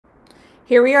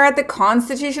Here we are at the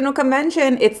Constitutional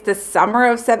Convention. It's the summer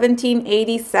of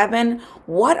 1787.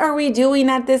 What are we doing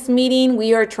at this meeting?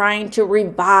 We are trying to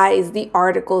revise the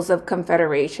Articles of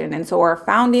Confederation. And so our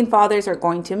founding fathers are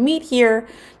going to meet here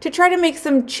to try to make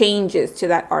some changes to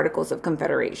that Articles of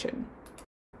Confederation.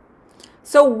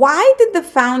 So why did the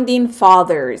founding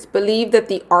fathers believe that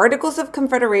the Articles of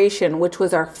Confederation, which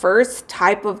was our first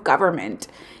type of government,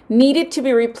 needed to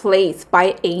be replaced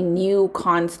by a new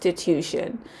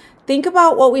constitution? Think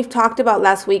about what we've talked about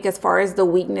last week as far as the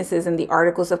weaknesses in the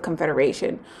Articles of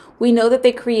Confederation. We know that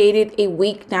they created a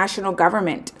weak national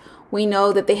government. We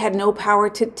know that they had no power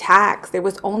to tax. There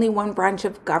was only one branch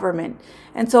of government.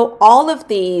 And so all of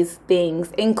these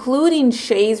things, including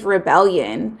Shays'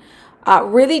 Rebellion,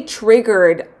 really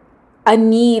triggered a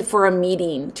need for a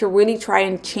meeting to really try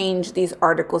and change these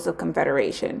Articles of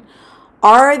Confederation.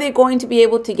 Are they going to be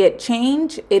able to get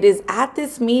change? It is at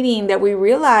this meeting that we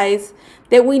realize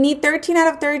that we need 13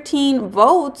 out of 13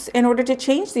 votes in order to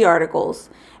change the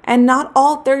articles. And not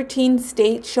all 13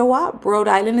 states show up. Rhode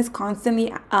Island is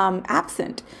constantly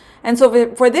absent. And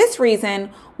so for this reason,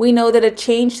 we know that a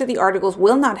change to the articles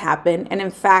will not happen. And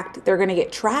in fact, they're going to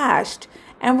get trashed.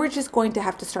 And we're just going to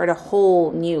have to start a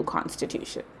whole new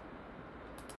constitution.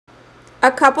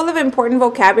 A couple of important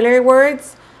vocabulary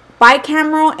words.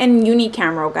 Bicameral and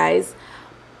unicameral, guys.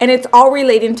 And it's all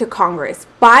relating to Congress.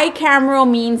 Bicameral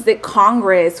means that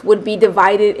Congress would be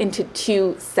divided into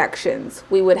two sections.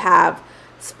 We would have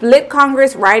split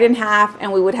Congress right in half,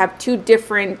 and we would have two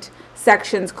different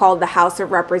sections called the House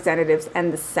of Representatives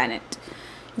and the Senate.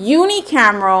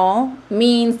 Unicameral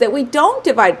means that we don't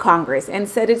divide Congress.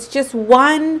 Instead, it's just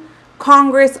one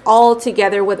Congress all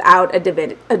together without a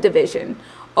division.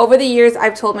 Over the years,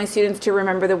 I've told my students to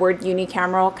remember the word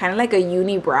unicameral, kind of like a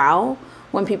unibrow.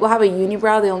 When people have a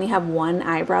unibrow, they only have one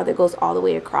eyebrow that goes all the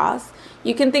way across.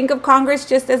 You can think of Congress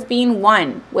just as being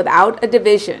one, without a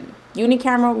division.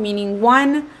 Unicameral meaning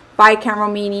one,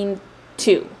 bicameral meaning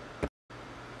two.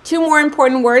 Two more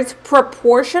important words,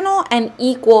 proportional and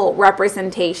equal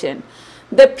representation.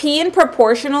 The P in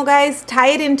proportional, guys,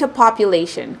 tie it into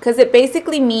population, because it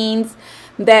basically means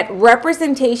that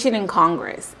representation in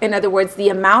Congress, in other words, the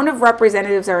amount of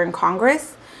representatives are in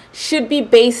Congress, should be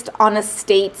based on a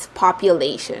state's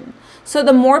population. So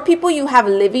the more people you have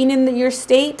living in your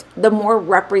state, the more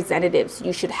representatives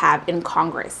you should have in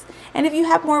Congress. And if you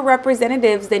have more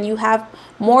representatives, then you have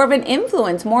more of an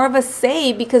influence, more of a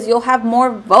say, because you'll have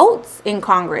more votes in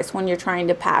Congress when you're trying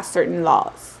to pass certain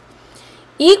laws.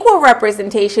 Equal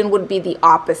representation would be the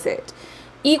opposite.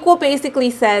 Equal basically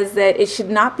says that it should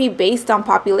not be based on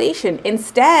population.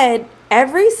 Instead,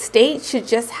 every state should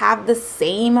just have the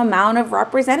same amount of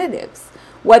representatives.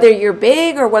 Whether you're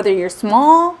big or whether you're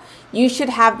small, you should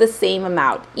have the same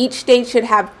amount. Each state should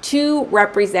have 2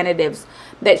 representatives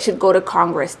that should go to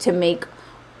Congress to make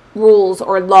rules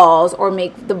or laws or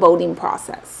make the voting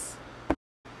process.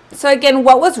 So again,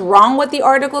 what was wrong with the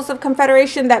Articles of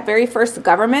Confederation, that very first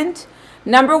government?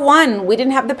 Number one, we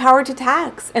didn't have the power to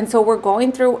tax, and so we're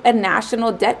going through a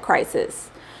national debt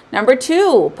crisis. Number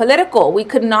two, political. We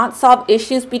could not solve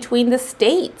issues between the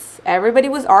states. Everybody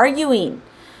was arguing.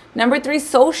 Number three,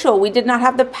 social. We did not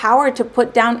have the power to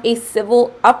put down a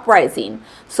civil uprising.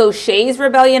 So Shays'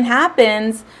 Rebellion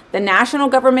happens, the national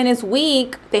government is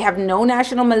weak, they have no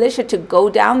national militia to go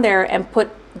down there and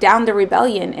put down the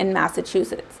rebellion in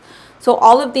Massachusetts. So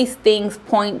all of these things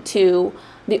point to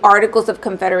the Articles of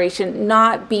Confederation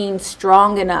not being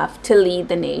strong enough to lead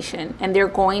the nation, and they're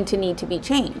going to need to be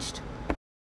changed.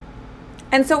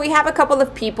 And so we have a couple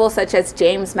of people such as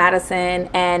James Madison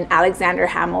and Alexander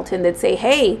Hamilton that say,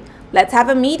 hey, let's have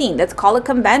a meeting, let's call a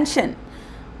convention.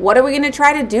 What are we going to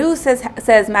try to do,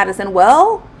 says Madison.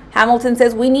 Well, Hamilton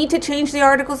says we need to change the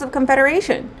Articles of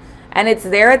Confederation. And it's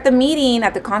there at the meeting,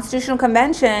 at the Constitutional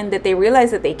Convention, that they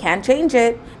realized that they can't change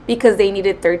it because they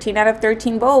needed 13 out of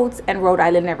 13 votes and Rhode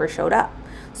Island never showed up.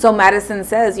 So Madison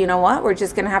says, you know what, we're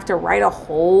just going to have to write a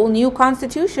whole new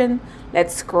constitution.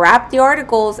 Let's scrap the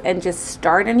articles and just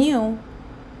start anew.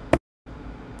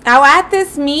 Now at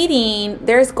this meeting,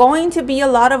 there's going to be a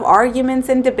lot of arguments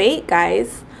and debate,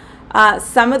 guys.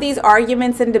 Some of these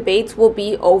arguments and debates will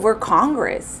be over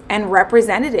Congress and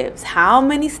representatives. How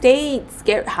many states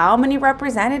get how many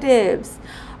representatives?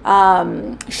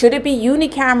 Should it be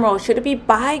unicameral? Should it be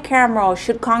bicameral?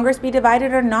 Should Congress be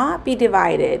divided or not be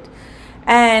divided?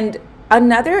 And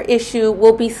another issue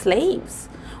will be slaves.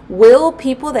 Will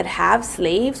people that have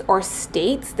slaves or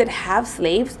states that have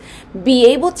slaves be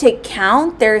able to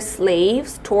count their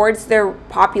slaves towards their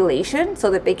population so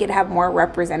that they could have more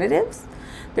representatives?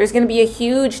 There's going to be a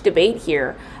huge debate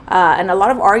here and a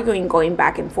lot of arguing going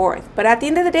back and forth. But at the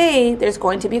end of the day, there's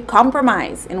going to be a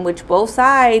compromise in which both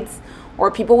sides or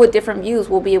people with different views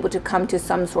will be able to come to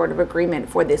some sort of agreement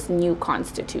for this new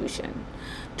constitution.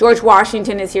 George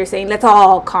Washington is here saying, let's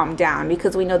all calm down,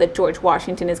 because we know that George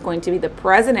Washington is going to be the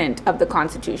president of the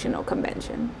Constitutional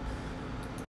Convention.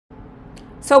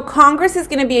 So Congress is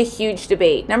going to be a huge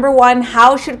debate. Number one,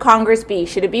 how should Congress be?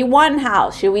 Should it be one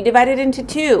house? Should we divide it into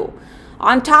two?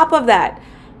 On top of that,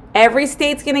 every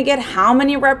state's going to get how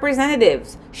many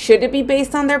representatives? Should it be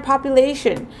based on their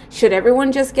population? Should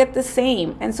everyone just get the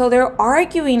same? And so they're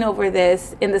arguing over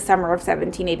this in the summer of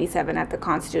 1787 at the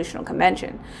Constitutional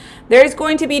Convention. There's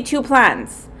going to be two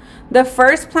plans. The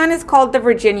first plan is called the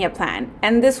Virginia Plan,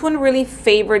 and this one really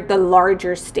favored the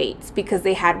larger states because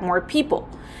they had more people.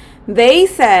 They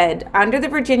said under the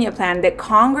Virginia Plan that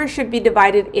Congress should be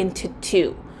divided into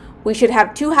two. We should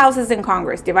have two houses in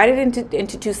Congress divided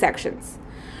into two sections.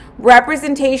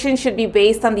 Representation should be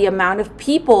based on the amount of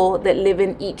people that live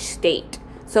in each state.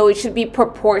 So it should be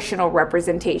proportional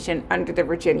representation under the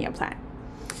Virginia Plan.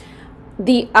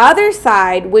 The other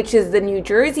side, which is the New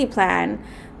Jersey Plan,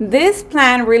 this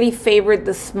plan really favored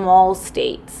the small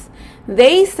states.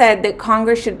 They said that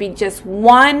Congress should be just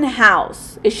one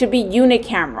house. It should be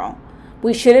unicameral.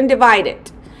 We shouldn't divide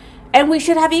it. And we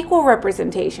should have equal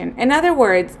representation. In other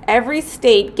words, every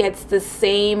state gets the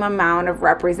same amount of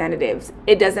representatives.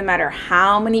 It doesn't matter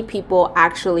how many people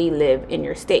actually live in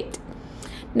your state.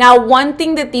 Now, one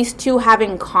thing that these two have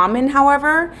in common,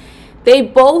 however, they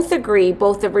both agree,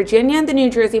 both the Virginia and the New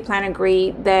Jersey Plan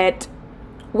agree that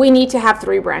we need to have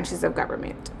three branches of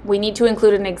government. We need to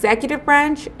include an executive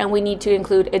branch, and we need to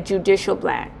include a judicial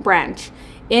branch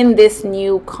in this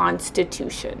new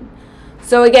constitution.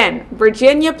 So again,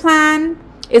 Virginia Plan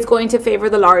is going to favor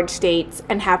the large states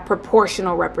and have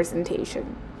proportional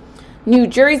representation. New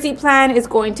Jersey Plan is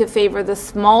going to favor the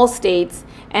small states,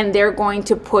 and they're going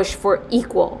to push for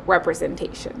equal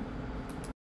representation.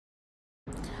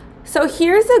 So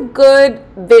here's a good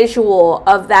visual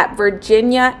of that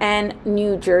Virginia and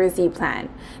New Jersey Plan.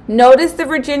 Notice the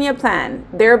Virginia Plan.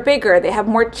 They're bigger. They have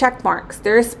more check marks.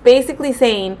 They're basically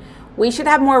saying we should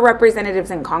have more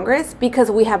representatives in Congress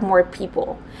because we have more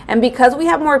people. And because we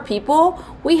have more people,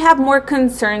 we have more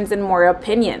concerns and more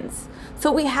opinions.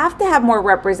 So we have to have more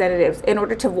representatives in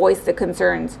order to voice the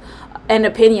concerns and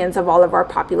opinions of all of our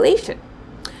population.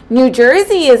 New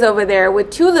Jersey is over there with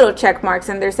two little check marks,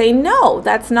 and they're saying, no,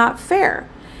 that's not fair.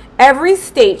 Every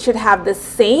state should have the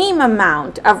same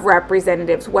amount of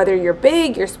representatives, whether you're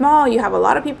big, you're small, you have a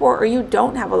lot of people, or you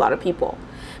don't have a lot of people.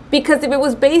 Because if it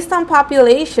was based on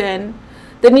population,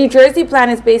 the New Jersey Plan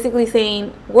is basically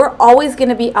saying we're always going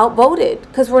to be outvoted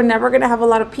because we're never going to have a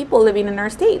lot of people living in our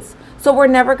states. So we're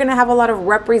never going to have a lot of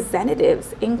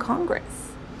representatives in Congress.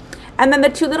 And then the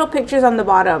two little pictures on the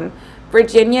bottom,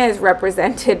 Virginia is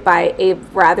represented by a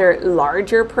rather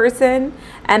larger person,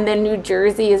 and then New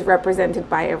Jersey is represented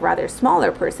by a rather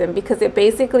smaller person, because it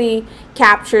basically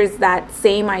captures that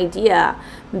same idea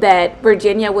that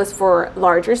Virginia was for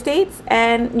larger states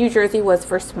and New Jersey was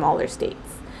for smaller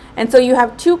states. And so you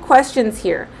have two questions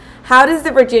here. How does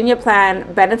the Virginia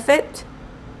Plan benefit?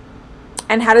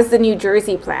 And how does the New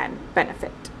Jersey Plan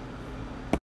benefit?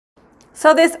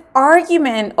 So this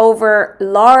argument over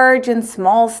large and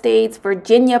small states,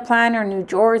 Virginia Plan or New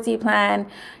Jersey Plan,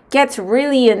 gets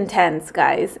really intense,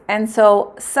 guys. And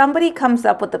so somebody comes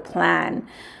up with a plan.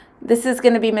 This is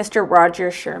going to be Mr.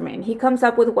 Roger Sherman. He comes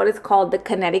up with what is called the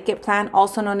Connecticut Plan,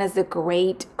 also known as the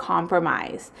Great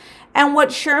Compromise. And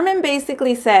what Sherman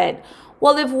basically said,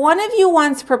 well, if one of you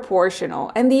wants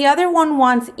proportional and the other one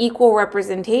wants equal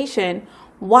representation,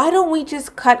 why don't we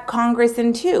just cut Congress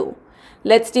in two?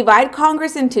 Let's divide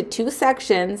Congress into two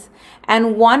sections,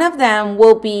 and one of them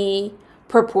will be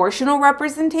proportional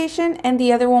representation and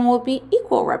the other one will be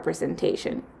equal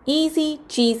representation. Easy,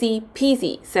 cheesy,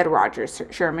 peasy, said Roger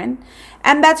Sherman.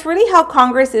 And that's really how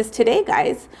Congress is today,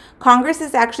 guys. Congress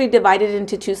is actually divided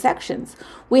into two sections.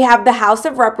 We have the House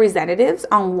of Representatives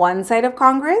on one side of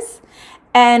Congress,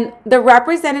 and the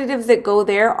representatives that go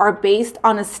there are based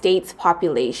on a state's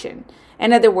population.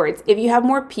 In other words, if you have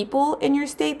more people in your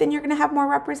state, then you're going to have more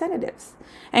representatives.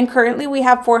 And currently we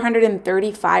have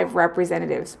 435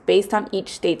 representatives based on each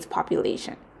state's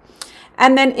population.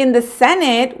 And then in the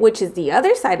Senate, which is the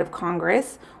other side of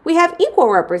Congress, we have equal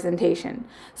representation.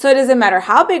 So it doesn't matter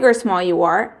how big or small you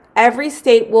are, every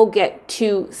state will get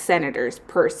 2 senators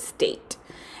per state.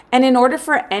 And in order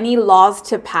for any laws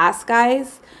to pass,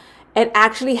 guys, it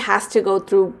actually has to go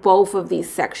through both of these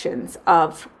sections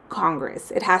of Congress.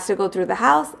 It has to go through the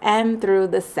House and through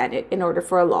the Senate in order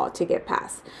for a law to get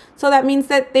passed. So that means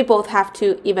that they both have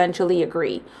to eventually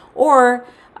agree, or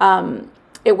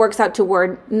it works out to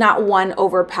where not one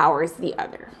overpowers the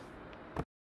other.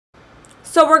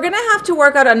 So we're going to have to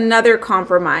work out another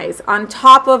compromise on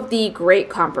top of the Great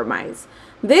Compromise.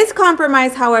 This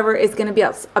compromise, however, is going to be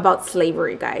about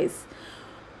slavery, guys.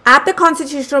 At the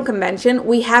Constitutional Convention,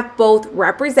 we have both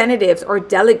representatives or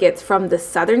delegates from the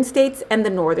southern states and the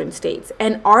northern states.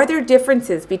 And are there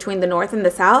differences between the North and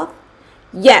the South?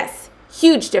 Yes,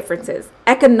 huge differences,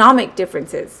 economic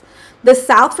differences. The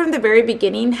South from the very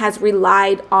beginning has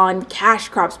relied on cash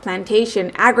crops,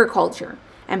 plantation, agriculture.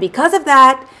 And because of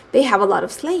that, they have a lot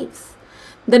of slaves.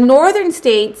 The northern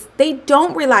states, they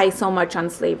don't rely so much on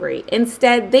slavery.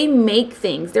 Instead, they make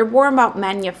things. They're more about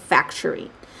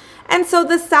manufacturing. And so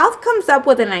the South comes up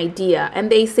with an idea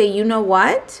and they say, you know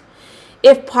what?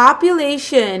 If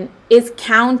population is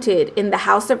counted in the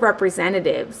House of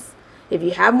Representatives, if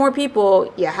you have more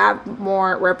people, you have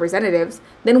more representatives,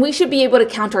 then we should be able to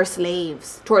count our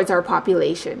slaves towards our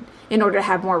population in order to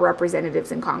have more representatives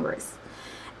in Congress.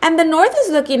 And the North is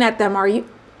looking at them, are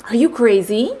you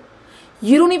crazy?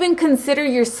 You don't even consider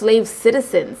your slaves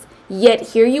citizens, yet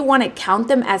here you want to count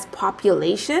them as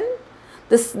population?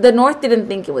 The North didn't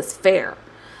think it was fair.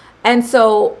 And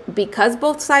so because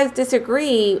both sides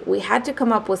disagree, we had to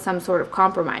come up with some sort of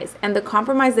compromise. And the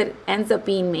compromise that ends up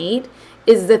being made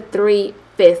is the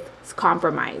 3/5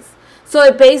 compromise. So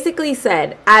it basically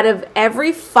said out of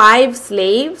every 5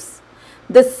 slaves,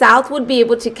 the South would be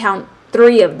able to count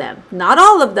 3 of them, not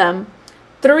all of them,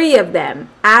 3 of them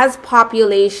as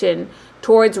population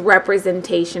towards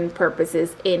representation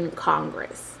purposes in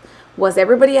Congress. Was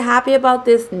everybody happy about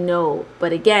this? No.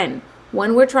 But again,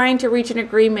 when we're trying to reach an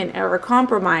agreement or a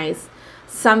compromise,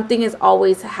 something is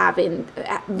always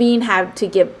being had to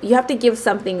give. You have to give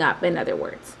something up, in other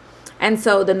words. And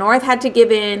so the North had to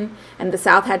give in and the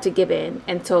South had to give in.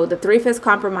 And so the 3/5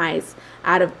 compromise,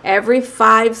 out of every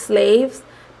 5 slaves,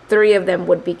 3 of them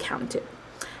would be counted.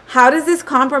 How does this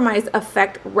compromise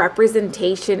affect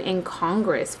representation in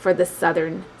Congress for the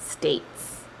southern states?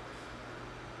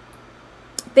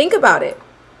 Think about it.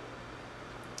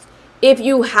 If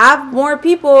you have more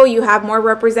people, you have more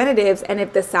representatives. And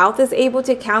if the South is able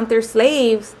to count their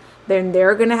slaves, then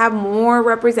they're going to have more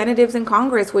representatives in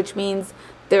Congress, which means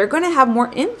they're going to have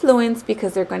more influence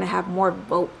because they're going to have more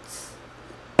votes.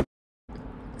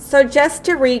 So just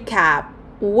to recap,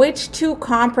 which 2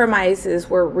 compromises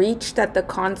were reached at the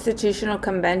Constitutional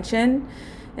Convention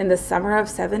in the summer of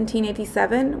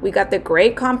 1787? We got the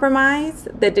Great Compromise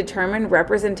that determined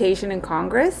representation in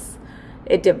Congress.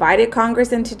 It divided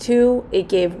Congress into 2. It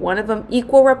gave one of them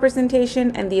equal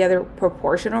representation and the other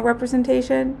proportional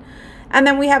representation. And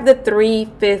then we have the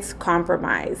 3/5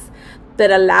 compromise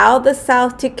that allowed the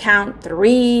South to count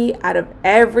 3 out of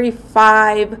every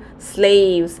 5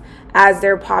 slaves as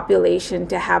their population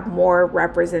to have more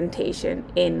representation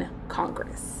in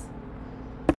Congress.